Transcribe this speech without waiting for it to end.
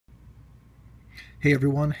Hey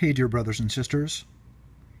everyone, hey dear brothers and sisters.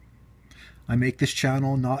 I make this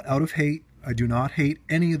channel not out of hate. I do not hate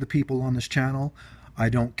any of the people on this channel. I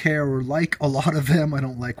don't care or like a lot of them. I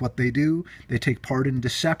don't like what they do. They take part in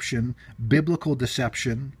deception, biblical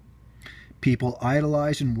deception. People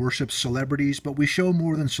idolize and worship celebrities, but we show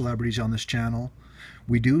more than celebrities on this channel.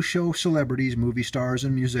 We do show celebrities, movie stars,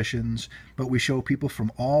 and musicians, but we show people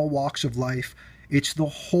from all walks of life. It's the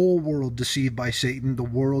whole world deceived by Satan. The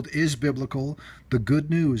world is biblical. The good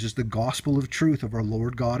news is the gospel of truth of our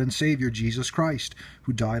Lord God and Savior, Jesus Christ,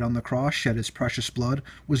 who died on the cross, shed his precious blood,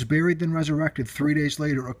 was buried, then resurrected 3 days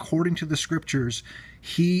later. According to the scriptures,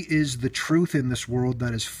 he is the truth in this world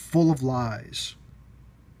that is full of lies.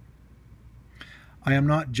 I am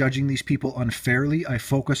not judging these people unfairly. I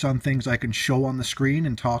focus on things I can show on the screen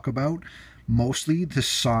and talk about, mostly the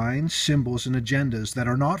signs, symbols, and agendas that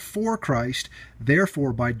are not for Christ.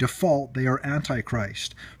 Therefore, by default, they are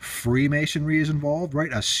anti-Christ. Freemasonry is involved,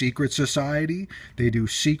 right? A secret society. They do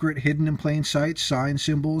secret, hidden in plain sight, signs,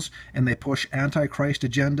 symbols, and they push anti-Christ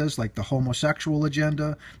agendas like the homosexual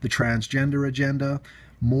agenda, the transgender agenda,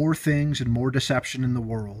 more things and more deception in the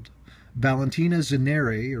world. Valentina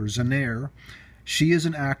zenere, she is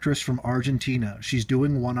an actress from Argentina. She's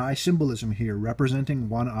doing one-eye symbolism here, representing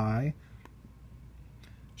one eye.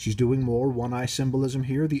 She's doing more one-eye symbolism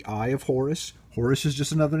here, the eye of Horus. Horus is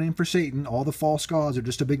just another name for Satan. All the false gods are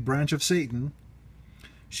just a big branch of Satan.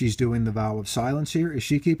 She's doing the vow of silence here. Is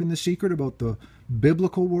she keeping the secret about the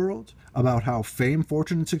biblical world, about how fame,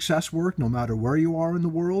 fortune, and success work no matter where you are in the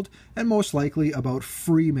world, and most likely about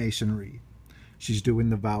Freemasonry? She's doing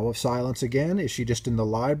the vow of silence again. Is she just in the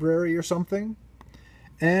library or something?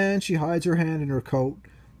 And she hides her hand in her coat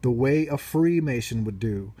the way a Freemason would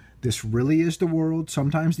do. This really is the world.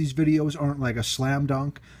 Sometimes these videos aren't like a slam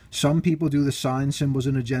dunk. Some people do the signs, symbols,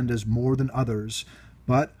 and agendas more than others.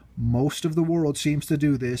 But most of the world seems to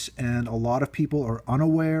do this, and a lot of people are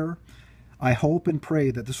unaware. I hope and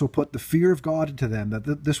pray that this will put the fear of God into them,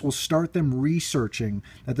 that this will start them researching,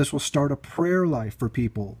 that this will start a prayer life for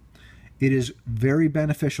people. It is very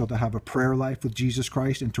beneficial to have a prayer life with Jesus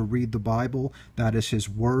Christ and to read the Bible. That is his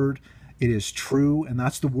word. It is true, and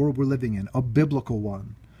that's the world we're living in, a biblical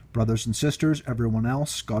one. Brothers and sisters, everyone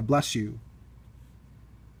else, God bless you.